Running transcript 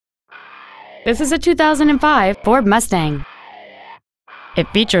This is a 2005 Ford Mustang. It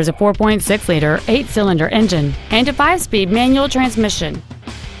features a 4.6-liter 8-cylinder engine and a 5-speed manual transmission.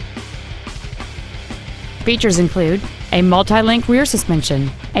 Features include a multi-link rear suspension,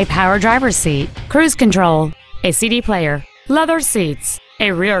 a power driver's seat, cruise control, a CD player, leather seats,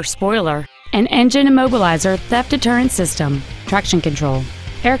 a rear spoiler, an engine immobilizer theft deterrent system, traction control,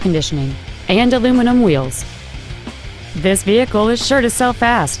 air conditioning, and aluminum wheels. This vehicle is sure to sell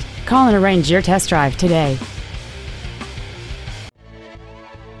fast. Call and arrange your test drive today.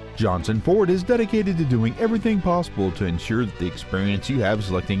 Johnson Ford is dedicated to doing everything possible to ensure that the experience you have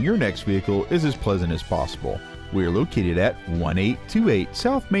selecting your next vehicle is as pleasant as possible. We are located at 1828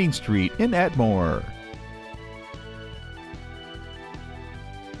 South Main Street in Atmore.